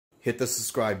hit the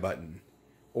subscribe button.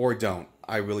 Or don't.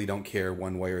 I really don't care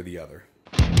one way or the other.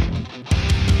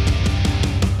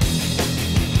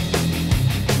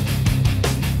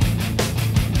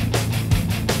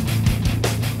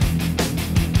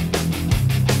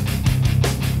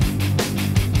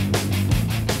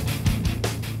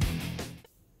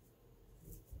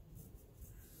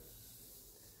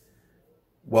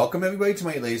 Welcome everybody to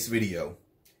my latest video.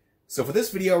 So for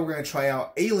this video we're going to try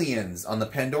out Aliens on the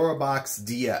Pandora Box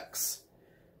DX.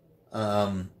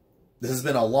 This has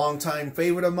been a long time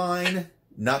favorite of mine,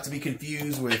 not to be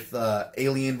confused with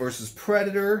Alien vs.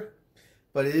 Predator,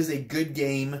 but it is a good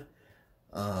game.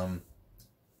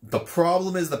 The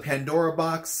problem is the Pandora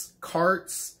Box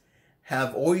carts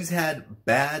have always had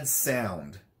bad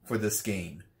sound for this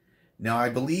game. Now, I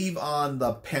believe on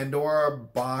the Pandora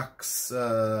Box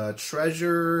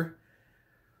Treasure,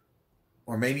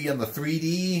 or maybe on the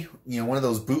 3D, one of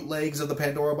those bootlegs of the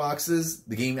Pandora boxes,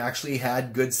 the game actually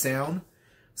had good sound.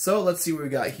 So let's see what we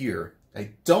got here.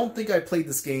 I don't think I played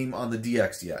this game on the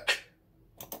DX yet.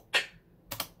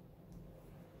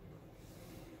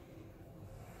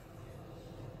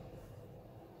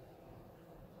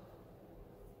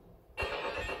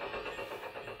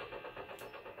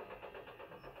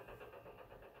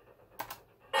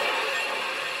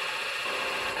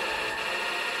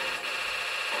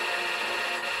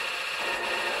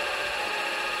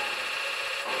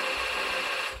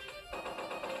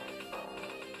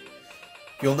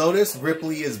 You'll notice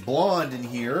Ripley is blonde in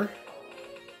here.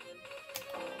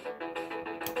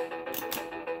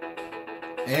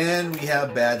 And we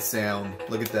have bad sound.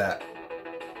 Look at that.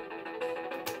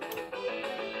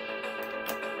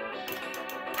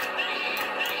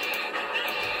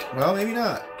 Well, maybe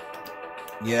not.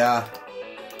 Yeah.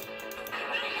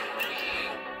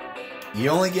 You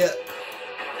only get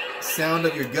sound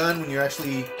of your gun when you're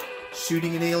actually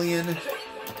shooting an alien.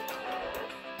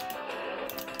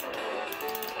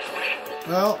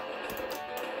 Well,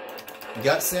 you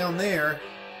got sound there.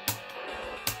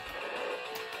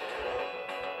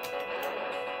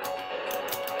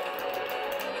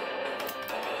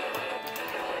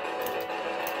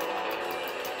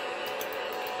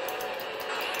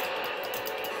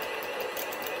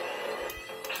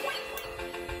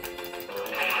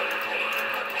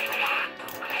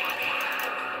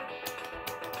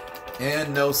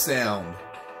 And no sound.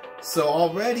 So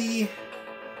already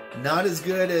not as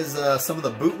good as some of the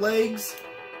bootlegs,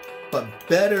 but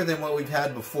better than what we've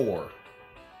had before.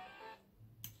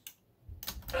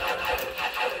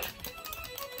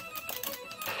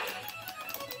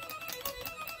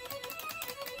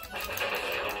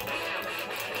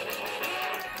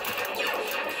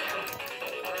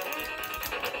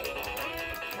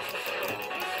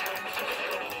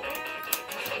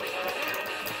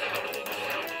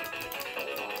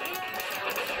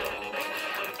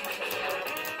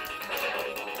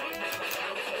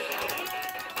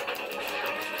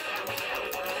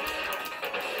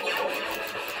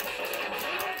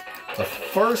 The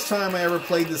first time I ever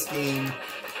played this game,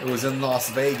 it was in Las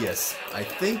Vegas. I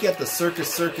think at the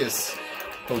Circus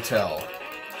Hotel.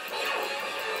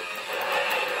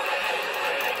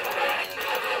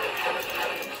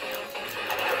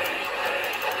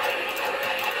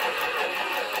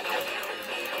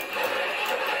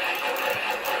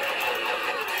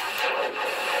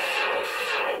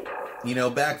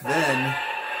 Back then,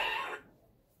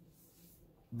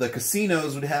 the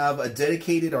casinos would have a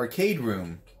dedicated arcade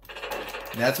room.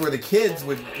 And that's where the kids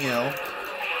would,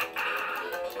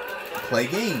 play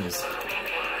games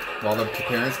while the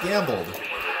parents gambled.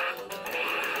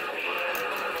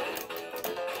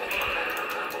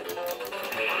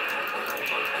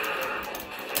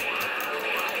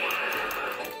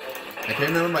 I can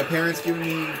remember my parents giving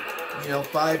me,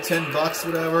 $5, $10,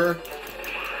 whatever.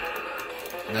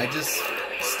 And I just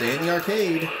stay in the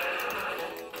arcade.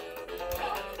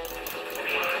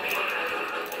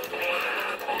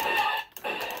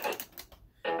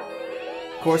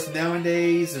 Of course,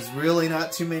 nowadays, there's really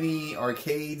not too many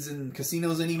arcades and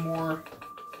casinos anymore.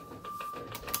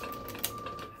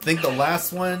 I think the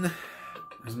last one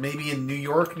was maybe in New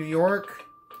York,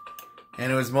 and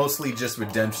it was mostly just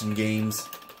redemption games.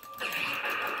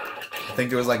 I think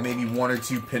there was like maybe 1 or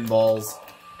 2 pinballs.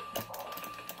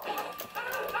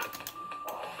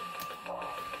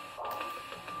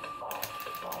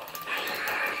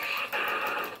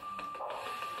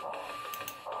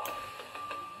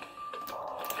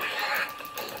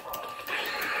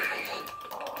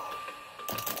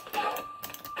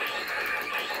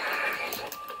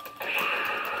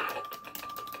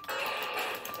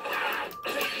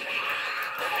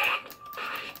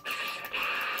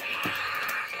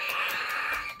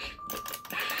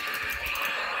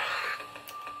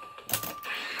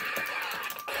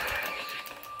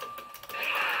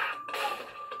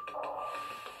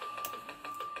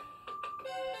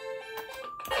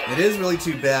 It is really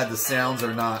too bad the sounds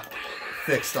are not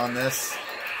fixed on this.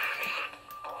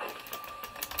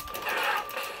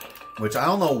 Which I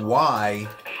don't know why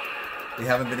they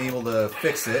haven't been able to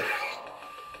fix it.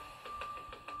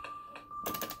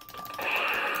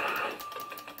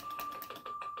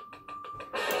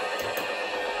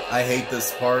 I hate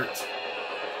this part.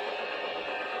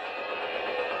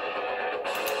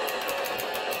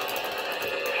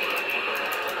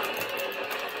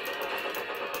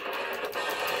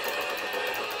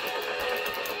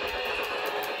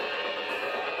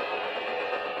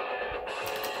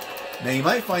 Now you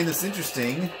might find this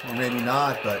interesting, or maybe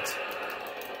not, but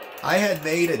I had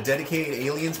made a dedicated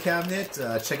aliens cabinet.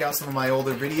 Check out some of my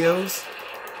older videos.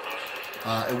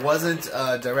 It wasn't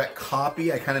a direct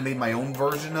copy. I kind of made my own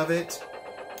version of it.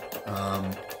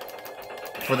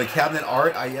 For the cabinet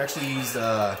art, I actually used,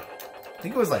 I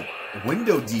think it was like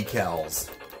window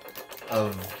decals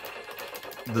of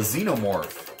the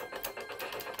Xenomorph.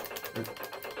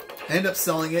 I ended up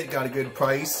selling it, got a good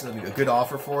price, a good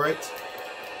offer for it.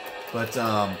 But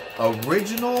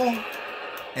original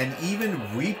and even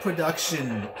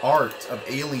reproduction art of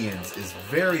aliens is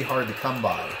very hard to come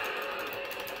by.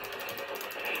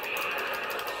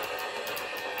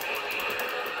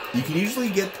 You can usually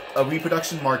get a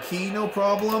reproduction marquee, no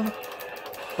problem.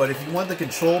 But if you want the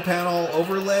control panel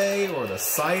overlay or the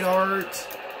side art,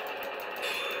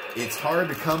 it's hard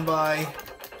to come by.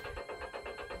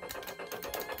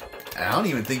 And I don't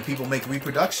even think people make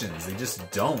reproductions. They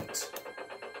just don't.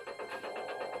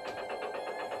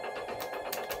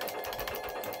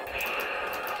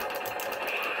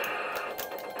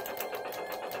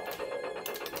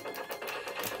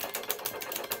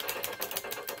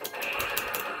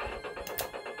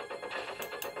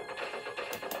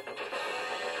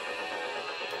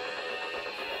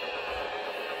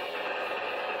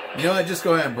 You know what? Just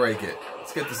go ahead and break it.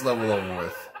 Let's get this level over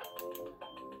with.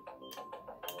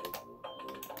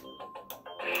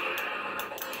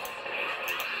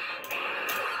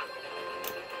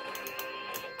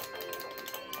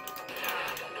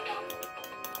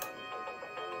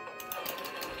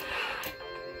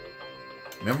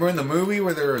 Remember in the movie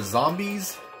where there were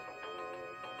zombies?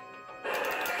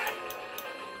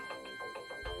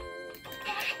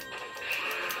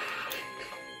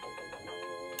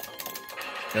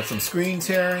 Got some screen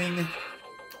tearing.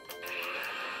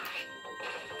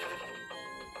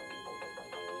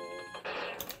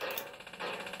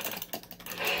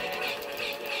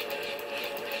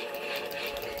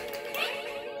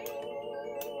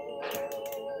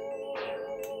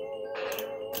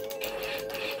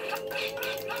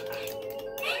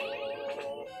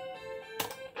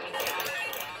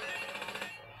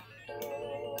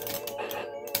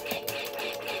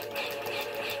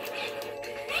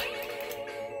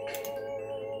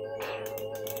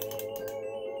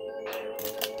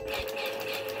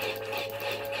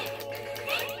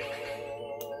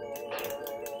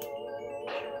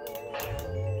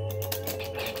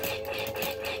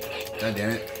 God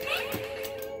damn it.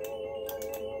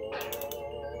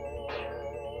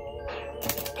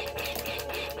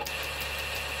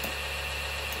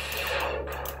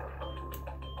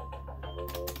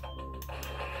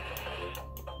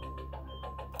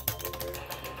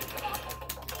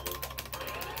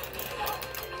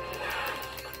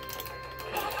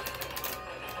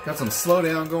 Got some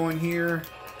slowdown going here.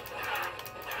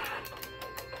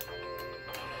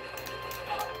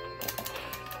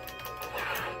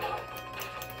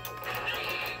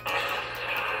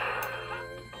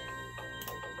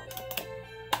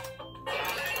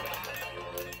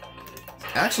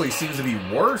 Actually seems to be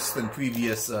worse than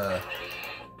previous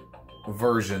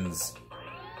versions.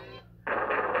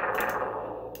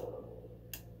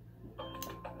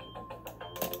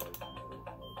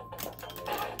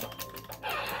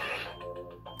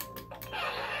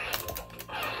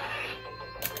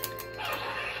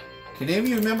 Can any of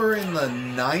you remember in the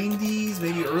 90s,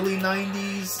 maybe early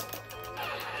 90s,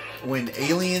 when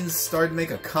aliens started to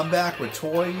make a comeback with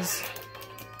toys?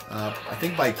 I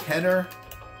think by Kenner.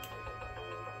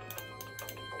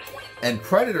 And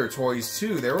Predator toys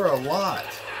too, there were a lot.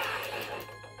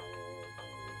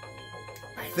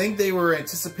 I think they were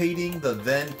anticipating the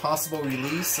then possible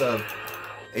release of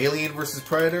Alien vs.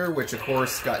 Predator, which of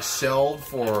course got shelved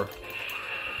for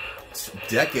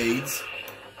decades.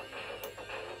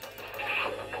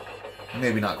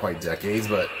 Maybe not quite decades,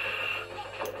 but...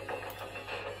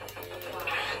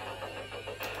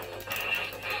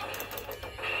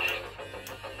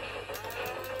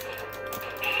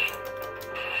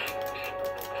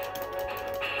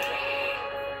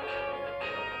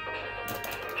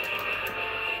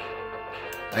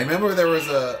 I remember there was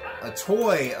a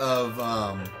toy of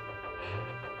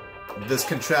this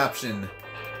contraption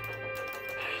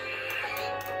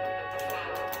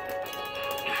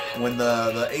when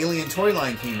the Alien toy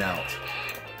line came out.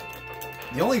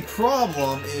 The only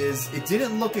problem is it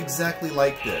didn't look exactly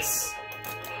like this.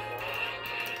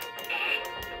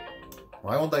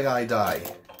 Why won't that guy die?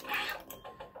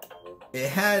 It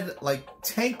had like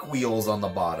tank wheels on the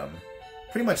bottom.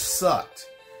 Pretty much sucked.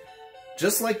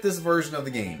 Just like this version of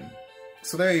the game.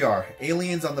 So there you are.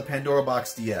 Aliens on the Pandora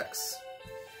Box DX.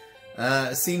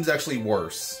 It seems actually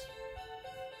worse.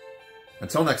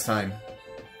 Until next time.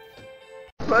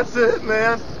 That's it,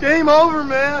 man. Game over,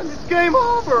 man. It's game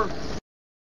over.